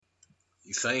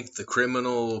You think the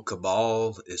criminal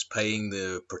cabal is paying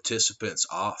the participants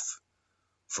off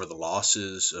for the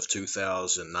losses of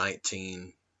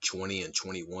 2019, 20, and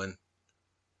 21?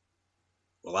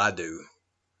 Well, I do.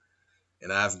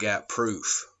 And I've got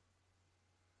proof,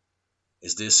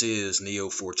 as this is Neo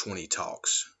 420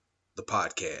 Talks, the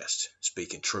podcast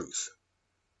speaking truth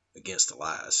against the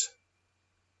lies.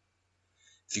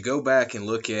 If you go back and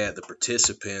look at the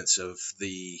participants of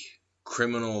the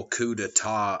criminal coup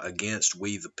d'etat against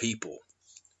we the people,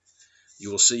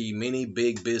 you will see many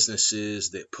big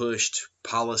businesses that pushed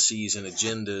policies and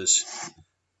agendas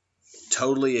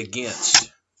totally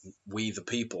against we the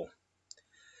people.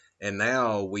 And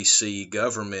now we see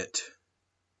government,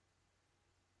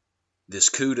 this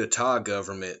coup d'etat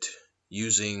government,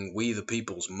 using we the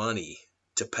people's money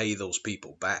to pay those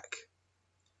people back.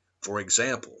 For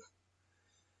example,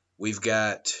 we've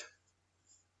got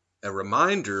a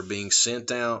reminder being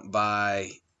sent out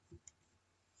by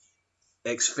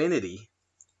Xfinity,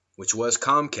 which was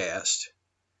Comcast,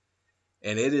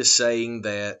 and it is saying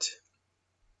that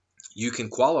you can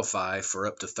qualify for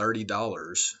up to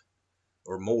 $30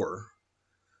 or more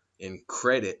in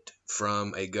credit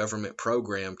from a government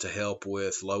program to help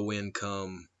with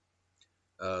low-income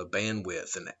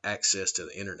bandwidth and access to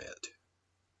the internet.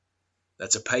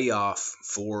 That's a payoff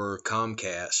for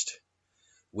Comcast,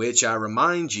 which I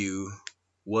remind you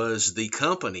was the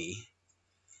company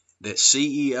that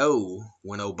CEO,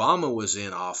 when Obama was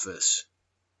in office,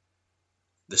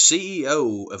 the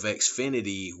CEO of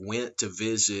Xfinity went to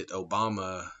visit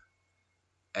Obama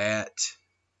at,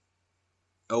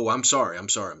 I'm sorry.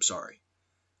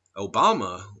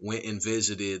 Obama went and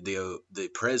visited the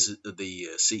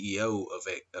CEO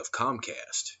of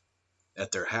Comcast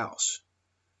at their house.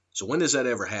 So when does that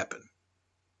ever happen?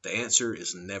 The answer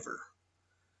is never.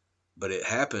 But it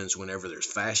happens whenever there's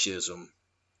fascism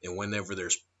and whenever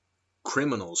there's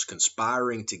criminals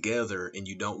conspiring together and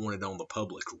you don't want it on the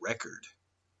public record.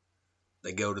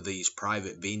 They go to these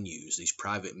private venues, these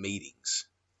private meetings.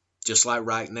 Just like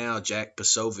right now, Jack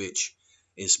Posobiec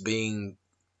is being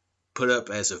put up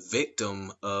as a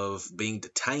victim of being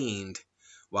detained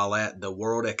while at the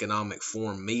World Economic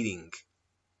Forum meeting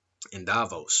in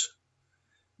Davos.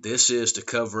 This is to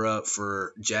cover up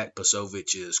for Jack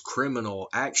Posobiec's criminal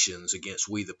actions against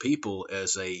we the people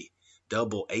as a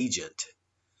double agent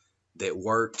that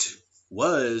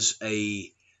was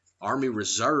a Army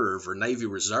Reserve or Navy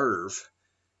reservist,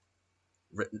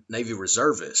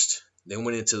 then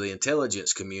went into the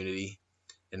intelligence community,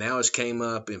 and now has came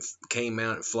out and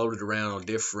floated around on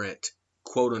different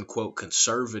quote unquote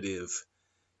conservative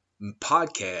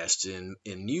podcasts and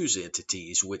news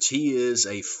entities, which he is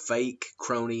a fake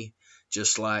crony,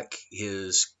 just like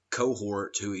his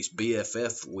cohort who he's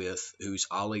BFF with, who's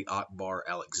Ali Akbar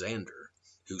Alexander,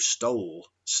 who stole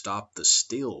Stop the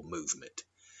Steal movement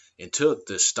and took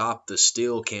the Stop the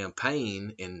Steal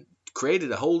campaign and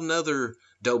created a whole nother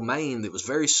domain that was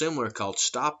very similar called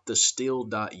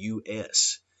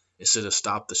stopthesteal.us instead of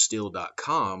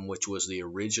stopthesteal.com, which was the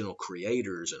original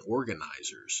creators and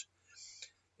organizers.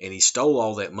 And he stole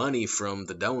all that money from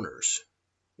the donors.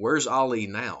 Where's Ali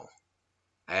now?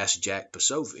 Ask Jack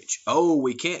Posobiec. Oh,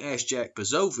 we can't ask Jack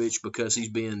Posobiec because he's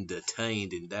being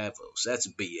detained in Davos. That's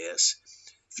BS.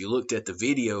 If you looked at the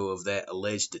video of that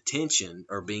alleged detention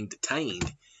or being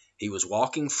detained, he was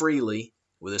walking freely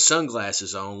with his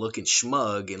sunglasses on, looking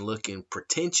smug and looking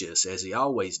pretentious as he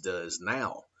always does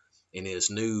now in his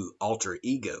new alter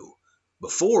ego.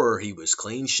 Before, he was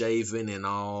clean shaven and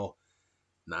all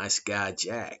nice guy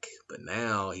Jack, but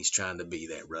now he's trying to be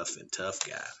that rough and tough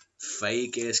guy.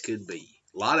 Fake as could be.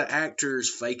 A lot of actors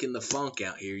faking the funk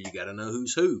out here. You got to know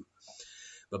who's who.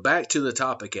 But back to the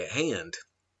topic at hand.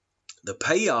 The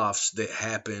payoffs that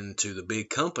happened to the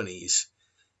big companies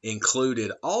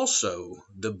included also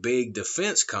the big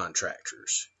defense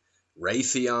contractors.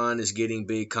 Raytheon is getting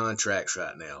big contracts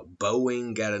right now.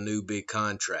 Boeing got a new big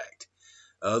contract.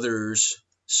 Others,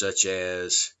 such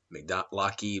as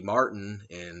Lockheed Martin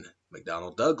and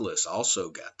McDonnell Douglas, also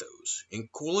got those,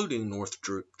 including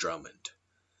Northrop Grumman.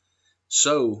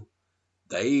 So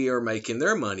they are making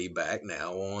their money back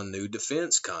now on new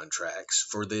defense contracts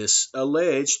for this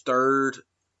alleged third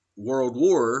world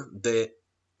war that,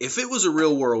 if it was a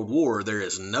real world war, there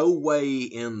is no way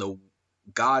in the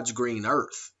God's green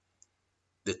earth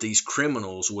that these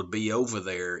criminals would be over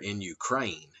there in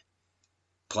Ukraine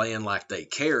playing like they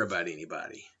care about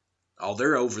anybody. All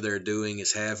they're over there doing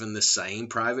is having the same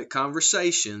private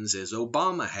conversations as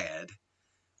Obama had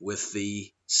with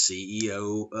the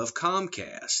CEO of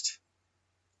Comcast.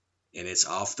 And it's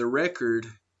off the record.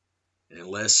 And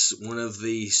unless one of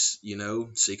these,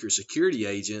 secret security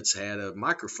agents had a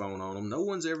microphone on them, no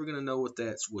one's ever going to know what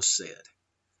that was said.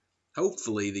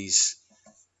 Hopefully these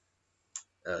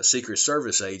Secret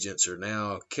Service agents are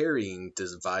now carrying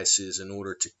devices in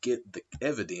order to get the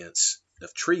evidence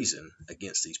of treason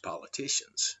against these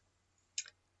politicians.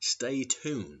 Stay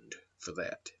tuned for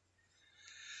that.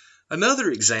 Another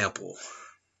example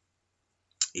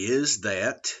is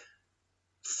that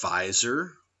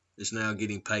Pfizer is now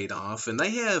getting paid off, and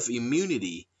they have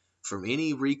immunity from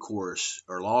any recourse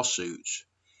or lawsuits,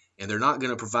 and they're not going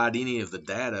to provide any of the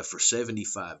data for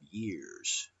 75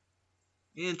 years.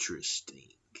 Interesting.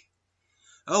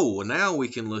 Oh, well, now we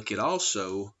can look at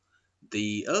also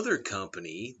the other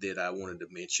company that I wanted to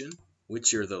mention,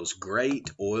 which are those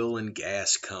great oil and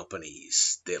gas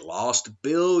companies that lost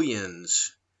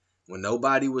billions when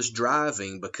nobody was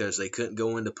driving because they couldn't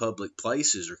go into public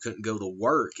places or couldn't go to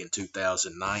work in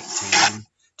 2019,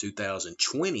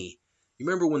 2020. You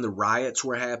remember when the riots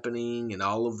were happening and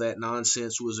all of that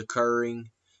nonsense was occurring?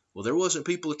 Well, there wasn't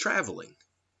people traveling.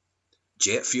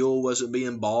 Jet fuel wasn't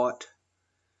being bought.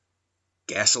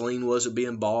 Gasoline wasn't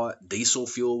being bought. Diesel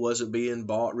fuel wasn't being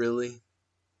bought, really.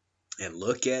 And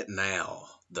look at now.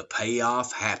 The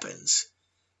payoff happens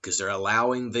because they're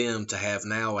allowing them to have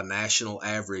now a national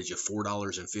average of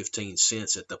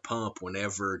 $4.15 at the pump,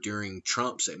 whenever during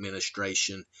Trump's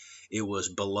administration it was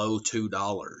below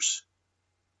 $2.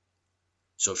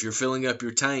 So if you're filling up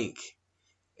your tank,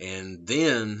 and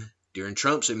then during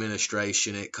Trump's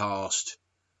administration it cost,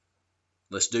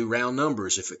 let's do round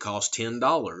numbers, if it cost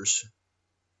 $10,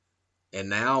 and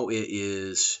now it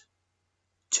is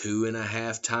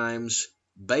 2.5 times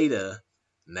beta,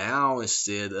 now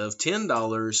instead of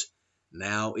 $10,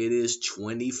 now it is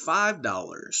 $25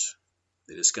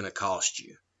 that it's going to cost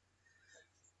you.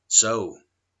 So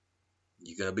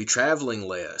you're going to be traveling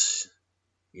less.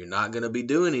 You're not going to be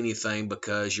doing anything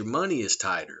because your money is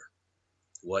tighter.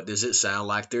 What does it sound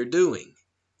like they're doing?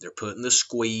 They're putting the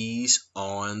squeeze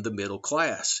on the middle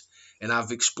class. And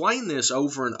I've explained this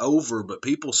over and over, but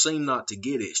people seem not to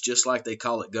get it. It's just like they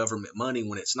call it government money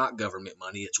when it's not government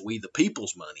money. It's we the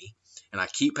people's money. And I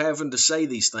keep having to say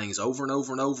these things over and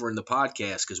over and over in the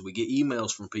podcast because we get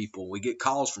emails from people, we get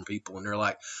calls from people, and they're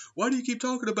like, why do you keep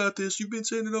talking about this? You've been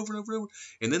saying it over and over and over.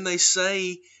 And then they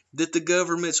say that the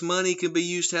government's money can be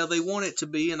used how they want it to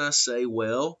be. And I say,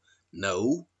 well,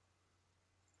 no.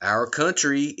 Our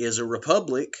country is a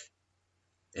republic,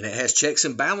 and it has checks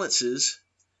and balances.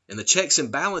 And the checks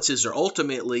and balances are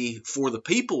ultimately for the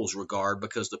people's regard,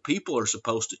 because the people are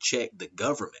supposed to check the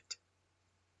government.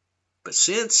 But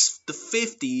since the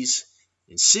 50s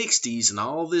and 60s and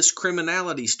all this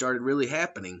criminality started really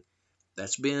happening,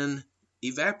 that's been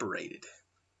evaporated.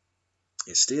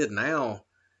 Instead, now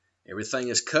everything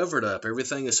is covered up.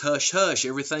 Everything is hush-hush.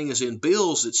 Everything is in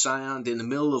bills that's signed in the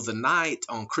middle of the night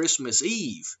on Christmas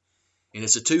Eve. And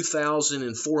it's a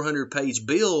 2,400-page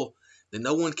bill that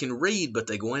no one can read, but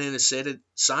they go in and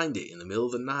signed it in the middle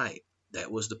of the night.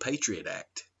 That was the Patriot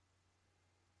Act.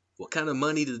 What kind of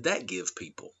money did that give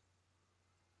people?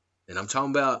 And I'm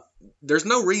talking about, there's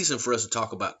no reason for us to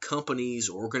talk about companies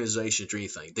or organizations or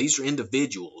anything. These are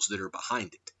individuals that are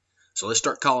behind it. So let's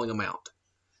start calling them out.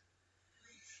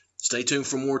 Stay tuned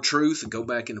for more truth, and go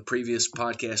back into previous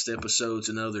podcast episodes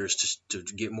and others to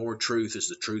get more truth, as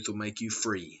the truth will make you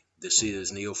free. This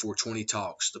is Neo 420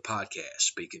 Talks, the podcast,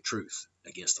 speaking truth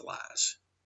against the lies.